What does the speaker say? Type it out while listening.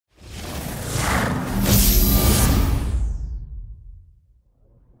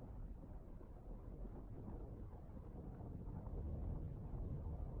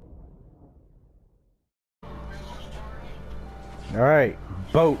Alright,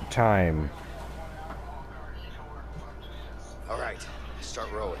 boat time. Alright,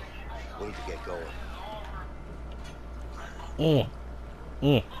 start rowing. We need to get going.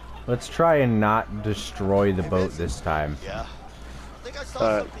 Let's try and not destroy the boat this time. Yeah. I think I saw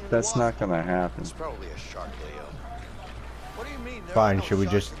something in the That's water. not gonna happen. It's probably a shark, Leo. What do you mean? There are Fine, no should we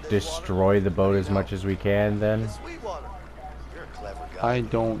sharks just in this destroy water? the boat as much as we can then? It's Sweetwater. You're a clever guy. I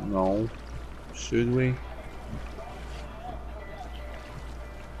don't know. Should we?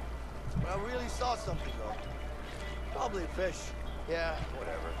 But I really saw something though. Probably a fish. Yeah,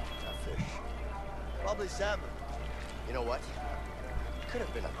 whatever. A fish. Probably salmon. You know what? Could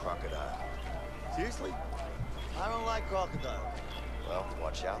have been a crocodile. Seriously? I don't like crocodiles. Well,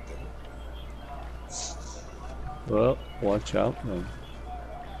 watch out then. Well, watch out then.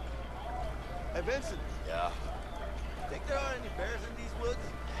 Hey, Vincent. Yeah. Think there are any bears in these woods?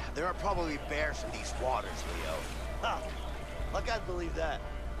 There are probably bears in these waters, Leo. Ha! I can't believe that.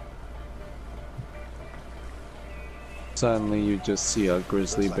 Suddenly you just see a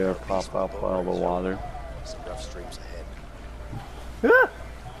grizzly Looks like bear our pop peaceful up boat out of the is water. Some rough streams ahead.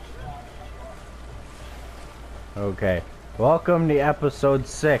 Okay. Welcome to episode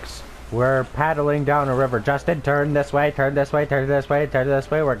 6. We're paddling down a river. Justin, turn this way, turn this way, turn this way, turn this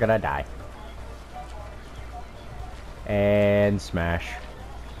way. We're gonna die. And smash.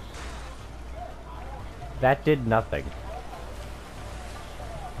 That did nothing.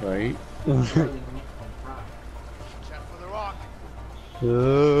 Right? Check for the rock.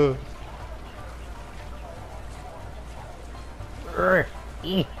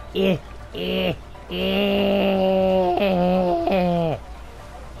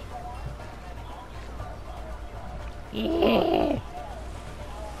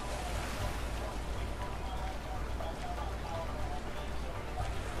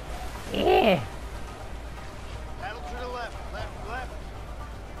 Paddle to the left, left.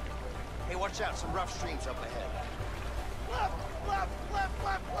 Hey, watch out, some rough streams up ahead. Left.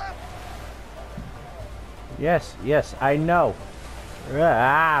 Yes, I know.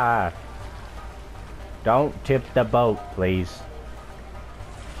 Ah. Don't tip the boat, please.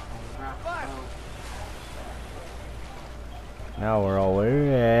 Now we're all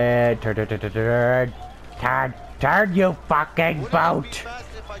turn, you fucking boat. Would it be fast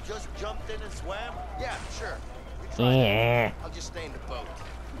if I just jumped in and swam? Yeah, sure. Yeah. I'll just stay in the boat.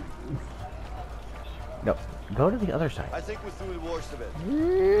 No, go to the other side. I think we're through the worst of it.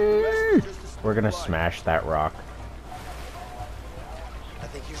 The rest is just a smooth We're gonna ride. smash that rock. I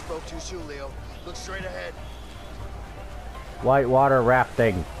think you spoke too soon, Leo. Look straight ahead. Whitewater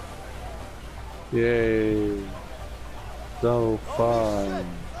rafting. Yay. So fun.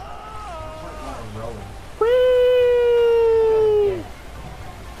 Whee!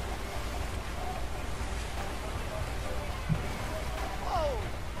 Oh,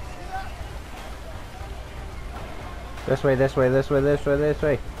 see that? This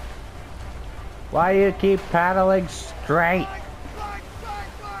way. Why you keep paddling straight? Slide.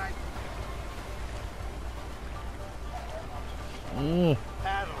 Eh.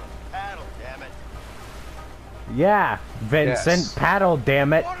 Paddle, damn it. Yeah, Vincent, Yes. paddle,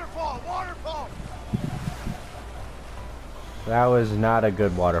 damn it. Waterfall. That was not a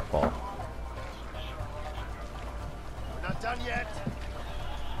good waterfall. We're not done yet.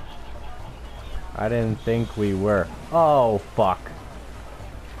 I didn't think we were. Oh, fuck.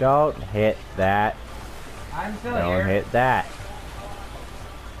 Don't hit that. I'm still Don't here. hit that.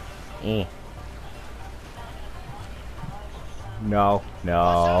 Eh. No.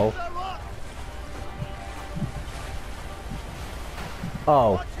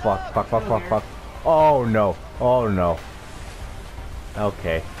 Oh, fuck. Oh, no.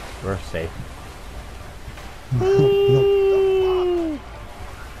 Okay, we're safe.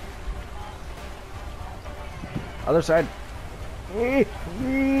 Other side.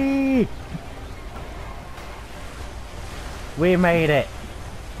 We made it.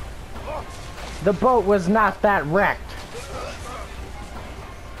 The boat was not that wrecked.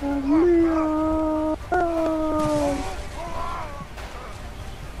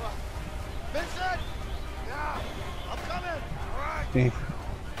 Vincent! Yeah, I'm coming. All right.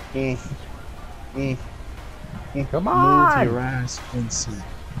 Come Move on. your ass, Vincent.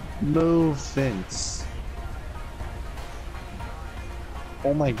 Move, Vince.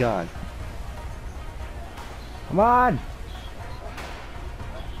 Oh my god. Come on.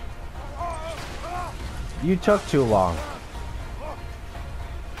 You took too long.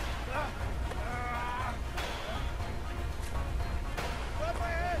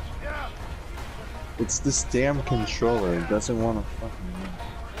 It's this damn controller. It doesn't want to fucking move.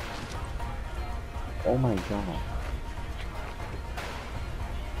 Oh my god.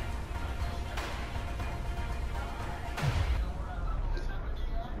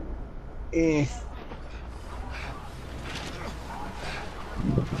 Eh.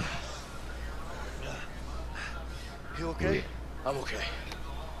 You okay? I'm okay.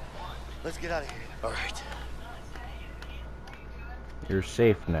 Let's get out of here. All right. You're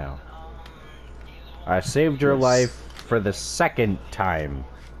safe now. I saved your Yes. life for the second time.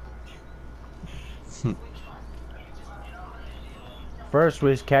 First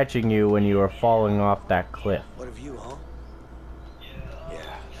was catching you when you were falling off that cliff. What of you, huh?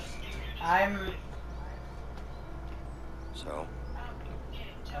 Yeah. I'm. So,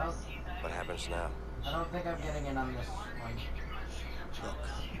 what happens now? I don't think I'm getting in on this one. Look.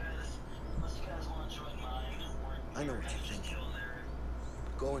 I know what you're thinking.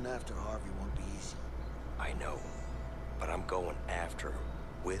 Going after Harvey won't be easy. I know. But I'm going after him,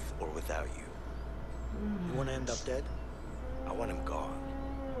 with or without you. You want to end up dead? I want him gone.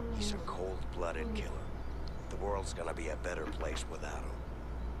 He's a cold-blooded killer. The world's gonna be a better place without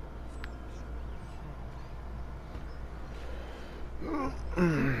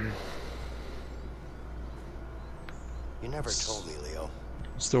him. You never told me, Leo.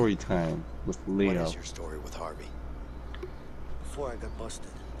 Story time with What Leo. is your story with Harvey? Before I got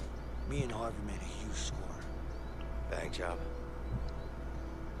busted, me and Harvey made a huge score. Bag job?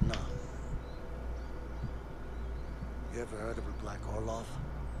 No. You ever heard of a Black Orlov?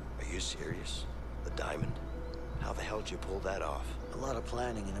 Are you serious? The diamond? How the hell did you pull that off? A lot of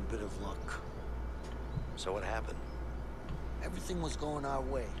planning and a bit of luck. So what happened? Everything was going our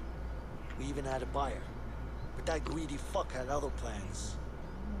way. We even had a buyer. But that greedy fuck had other plans.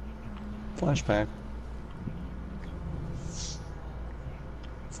 Flashback.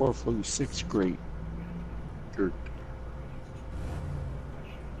 446 great. Good.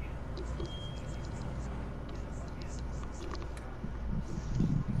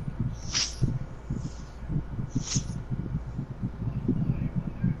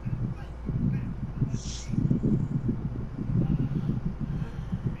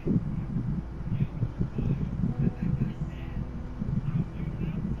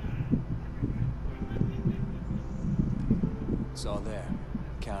 It's all there.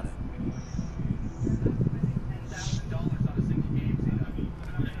 Count it.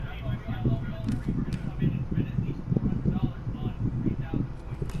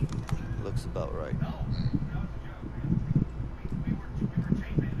 Looks about right.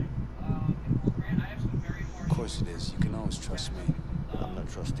 Of course it is. You can always trust me. I'm not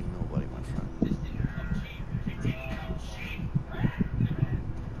trusting nobody, my friend.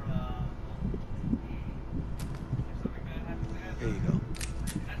 Here you go.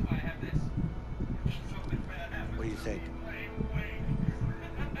 What do you think?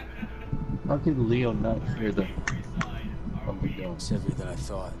 How could Leo not hear the gun? It's everything I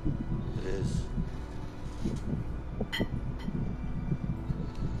thought. It is.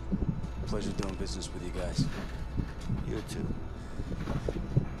 Pleasure doing business with you guys. You too.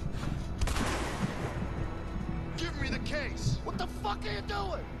 Give me the case! What the fuck are you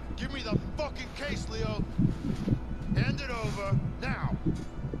doing? Give me the fucking case, Leo! Hand it over, now!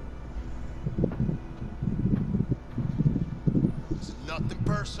 It's nothing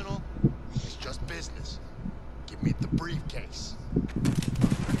personal, it's just business. Give me the briefcase.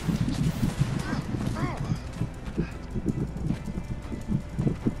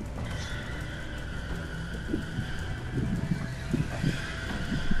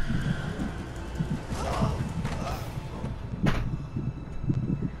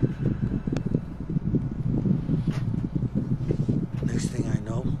 Next thing I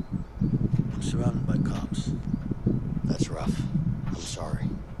know, I'm surrounded by cops. That's rough. I'm sorry.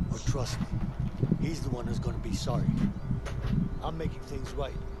 Oh, trust me. He's the one who's gonna be sorry. I'm making things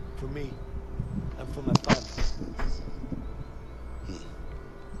right. For me. And for my family.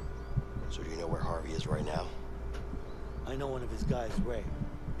 So do you know where Harvey is right now? I know one of his guys, Ray.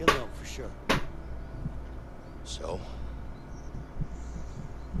 He'll know for sure. So?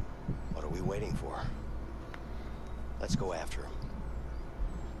 What are we waiting for? Let's go after him.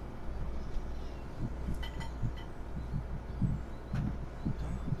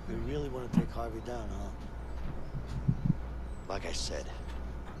 You really want to take Harvey down, huh? Like I said,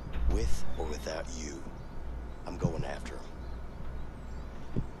 with or without you, I'm going after him.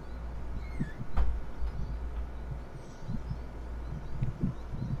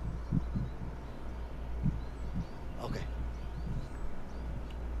 Okay.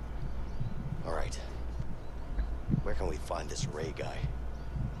 All right. Where can we find this Ray guy?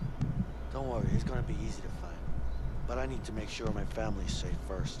 Don't worry, he's gonna be easy to find. But I need to make sure my family's safe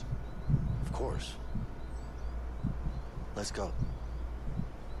first. Of course. Let's go.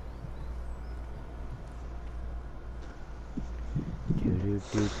 Do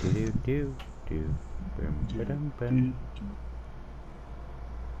do do do do do. Bum, ba-dum, bum.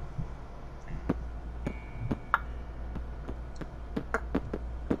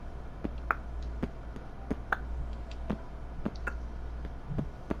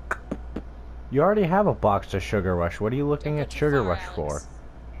 You already have a box of Sugar Rush. What are you looking at Sugar Rush for?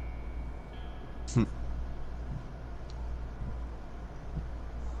 Mom?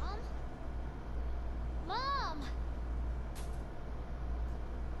 Mom!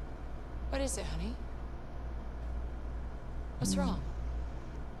 What is it, honey? What's wrong?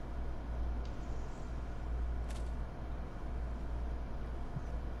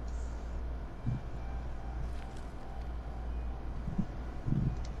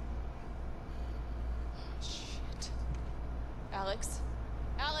 Shit. Alex?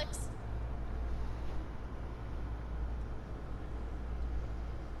 Alex?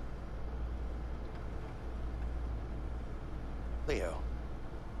 Leo,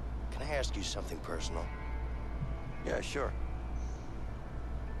 can I ask you something personal? Yeah, sure.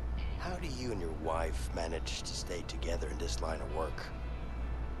 How do you and your wife manage to stay together in this line of work?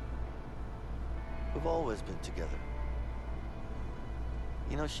 We've always been together.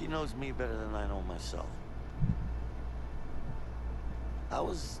 You know, she knows me better than I know myself. I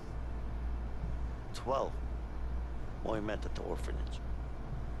was 12 when we met at the orphanage.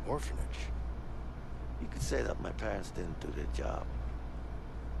 Orphanage? You could say that my parents didn't do their job.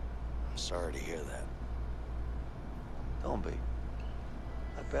 I'm sorry to hear that. Don't be.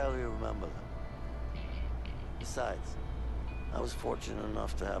 I barely remember them. Besides, I was fortunate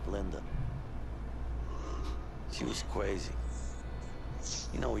enough to have Linda. She was crazy.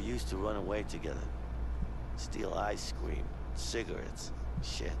 You know, we used to run away together. Steal ice cream, cigarettes,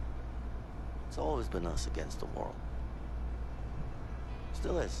 shit. It's always been us against the world.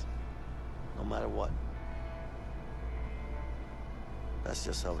 Still is. No matter what. That's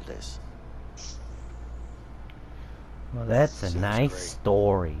just how it is. Well, that's a Sounds nice great.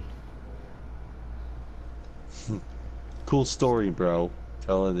 story. Cool story, bro.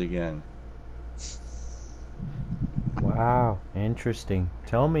 Tell it again. Wow, interesting.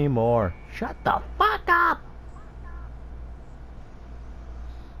 Tell me more. Shut the fuck up!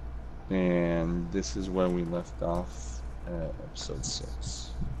 And this is where we left off at episode 6.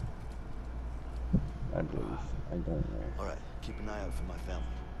 I believe. I don't know. All right, keep an eye out for my family.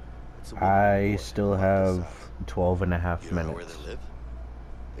 It's a woman I and a boy still from out this have side. 12 and a half You don't know where minutes. they live?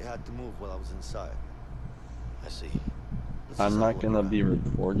 They had to move while I was inside. I see. Let's I'm just not have a look gonna around. be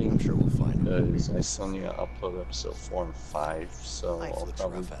recording I'm sure we'll find them. because I still need to upload episode 4 and 5, so Life I'll looks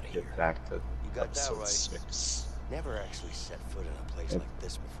probably rough outta get here. back to You got that episode right. 6. Never actually set foot in a place Yep. like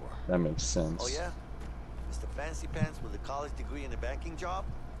this before. That makes sense. Oh yeah? Mr. Fancy Pants with a college degree and a banking job?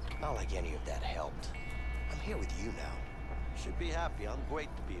 Not like any of that helped. I'm here with you now. Should be happy. I'm great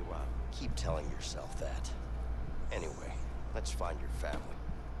to be around. Keep telling yourself that. Anyway, let's find your family.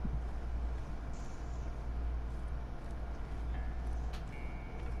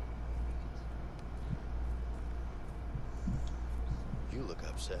 You look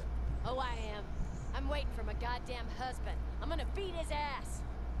upset. Oh, I am. I'm waiting for my goddamn husband. I'm gonna beat his ass.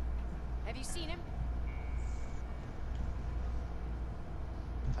 Have you seen him?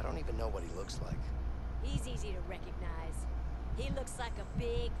 I don't even know what he looks like. He's easy to recognize. He looks like a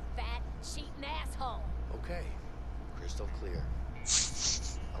big, fat, cheating asshole. Okay, crystal clear.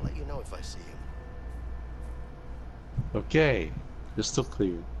 I'll let you know if I see him. Okay, crystal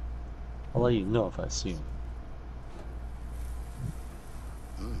clear. I'll let you know if I see him.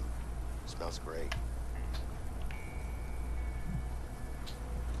 Smells great.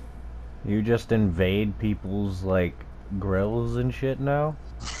 You just invade people's, like, grills and shit now?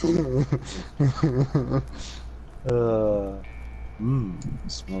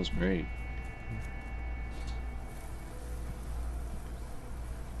 Smells great.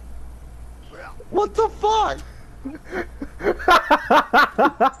 What the fuck?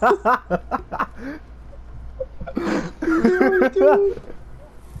 Really, dude?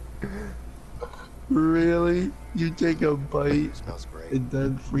 Really? You take a bite Smells great. and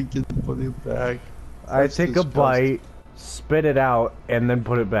then freaking put it back? I That's take a disgusting. bite, spit it out, and then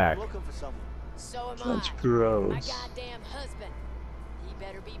put it back. I'm looking for someone. So am That's I. My gross. goddamn husband. He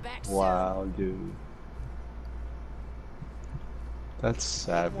better be back soon. Wow, dude. That's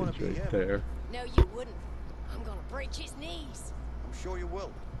wanna savage be right him. there. No, you wouldn't. I'm gonna break his knees. I'm sure you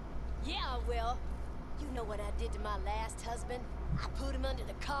will. Yeah, I will. You know what I did to my last husband? I put him under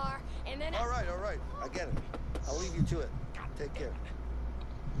the car, and then All right. I get it. I'll leave you to it. Take care.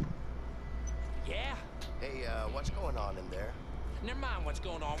 Yeah? Hey, what's going on in there? Never mind what's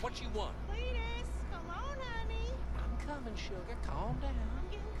going on. What you want? Cletus, come on, honey. I'm coming, sugar. Calm down. I'm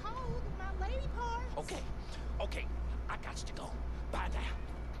getting cold in my lady parts. Okay, okay. I got to go. Bye now.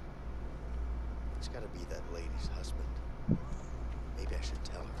 It's gotta be that lady's husband. Maybe I should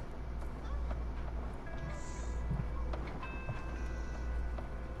tell her.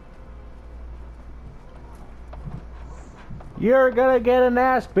 You're gonna get an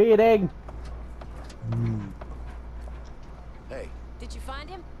ass beating. Hey, Did you find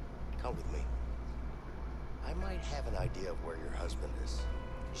him? come with me. I might have an idea of where your husband is.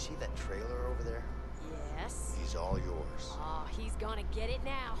 You see that trailer over there? Yes. He's all yours. Oh, he's gonna get it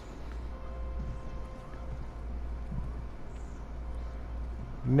now.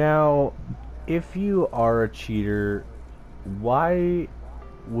 Now, if you are a cheater, why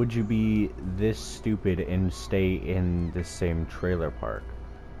would you be this stupid and stay in the same trailer park?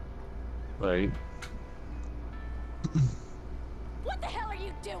 Right. What the hell are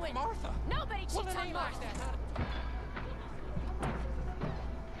you doing? Martha. Nobody cheats Well, it on ain't like Martha. that, huh?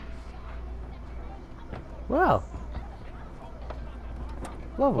 Well,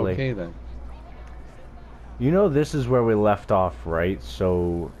 lovely. Okay then. You know this is where we left off, right?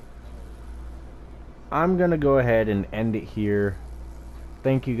 So I'm gonna go ahead and end it here.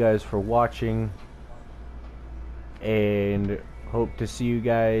 Thank you guys for watching, and hope to see you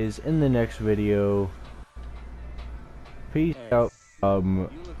guys in the next video. Peace out.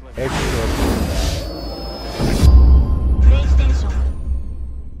 Extra